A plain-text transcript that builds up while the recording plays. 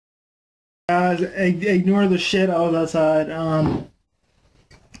Guys, ignore the shit I was outside.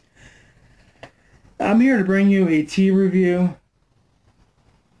 I'm here to bring you a tea review.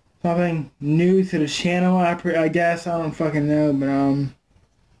 Something new to the channel, I guess. I don't fucking know, but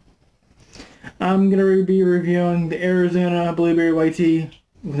I'm gonna be reviewing the Arizona Blueberry White Tea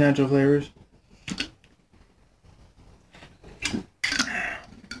with natural flavors.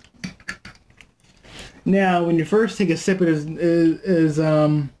 Now, when you first take a sip, it is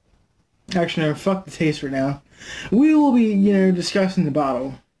actually, no, fuck the taste right now. We will be, discussing the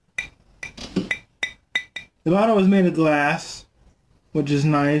bottle. The bottle is made of glass, which is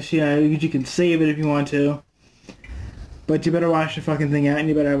nice. You can save it if you want to. But you better wash the fucking thing out, and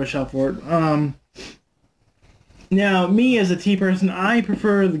you better have a shelf for it. Now, me as a tea person, I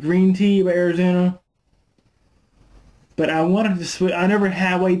prefer the green tea by Arizona. But I wanted to switch. I never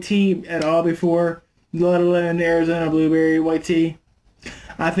had white tea at all before, let alone the Arizona Blueberry White Tea.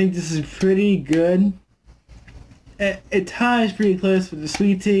 I think this is pretty good. It ties pretty close with the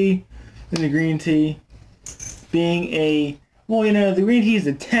sweet tea and the green tea. Being a, well, the green tea is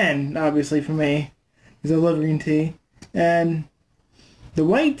a 10, obviously, for me, because I love green tea. And the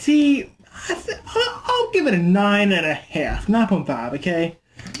white tea, I'll give it a 9.5, 9.5, okay,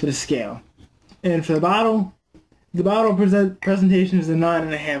 to the scale. And for the bottle presentation is a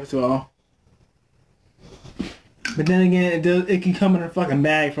 9.5 as well. But then again, it can come in a fucking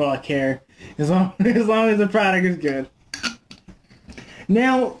bag for all I care, as long as the product is good.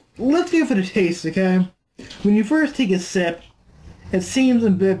 Now, let's go for the taste, okay? When you first take a sip, it seems a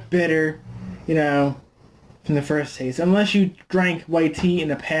bit bitter, from the first taste. Unless you drank white tea in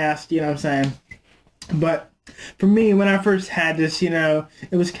the past, you know what I'm saying? But for me, when I first had this, it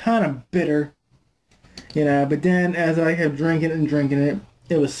was kind of bitter, But then as I kept drinking it,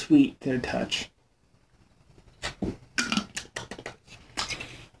 it was sweet to the touch.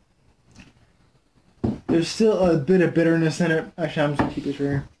 There's still a bit of bitterness in it. Actually, I'm just going to keep this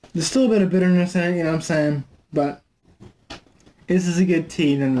here. There's still a bit of bitterness in it, you know what I'm saying? But this is a good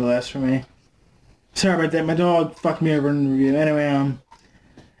tea nonetheless for me. Sorry about that. My dog fucked me over in the review. Anyway,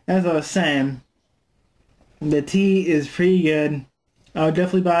 as I was saying, the tea is pretty good. I would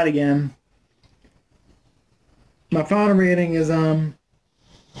definitely buy it again. My final rating is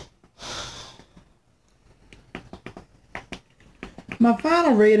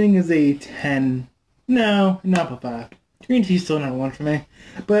a 10. No, not a 5. Green tea's still not one for me.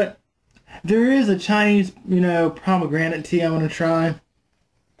 But there is a Chinese, pomegranate tea I want to try.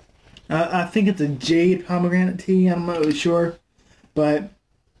 I think it's a jade pomegranate tea. I'm not really sure. But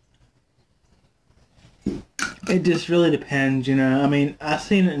it just really depends, I mean, I've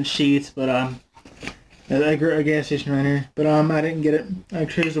seen it in sheets, but at a gas station right here. But I didn't get it. I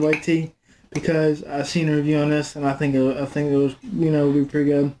chose the white tea because I've seen a review on this, and I think it was, would be pretty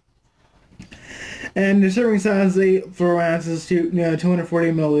good. And the serving size is 4 ounces to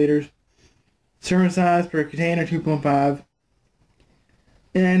 240 milliliters. Serving size per container 2.5.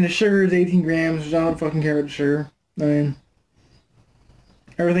 And the sugar is 18 grams, which I don't fucking care about the sugar. I mean,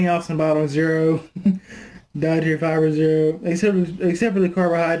 everything else in the bottle is 0. Dietary fiber 0. Except for the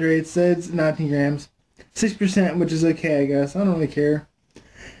carbohydrates, it's 19 grams. 6%, which is okay, I guess. I don't really care.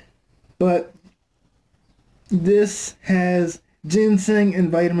 But this has ginseng and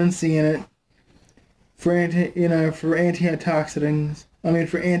vitamin C in it. For antioxidants. I mean,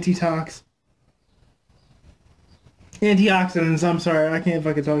 for antioxidants, I'm sorry, I can't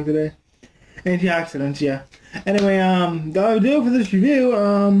fucking talk today. Antioxidants, yeah. Anyway, that'll do it for this review.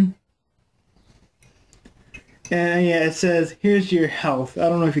 And yeah, it says, here's your health. I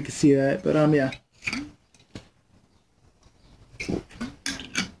don't know if you can see that, but yeah.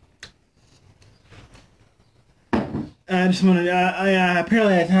 I just wanted,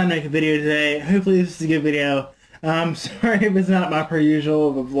 apparently I had time to make a video today. Hopefully this is a good video. I'm sorry if it's not my per usual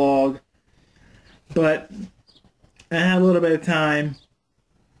of a vlog. But I had a little bit of time.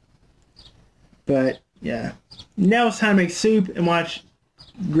 But, yeah. Now it's time to make soup and watch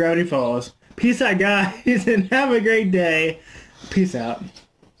Gravity Falls. Peace out, guys, and have a great day. Peace out.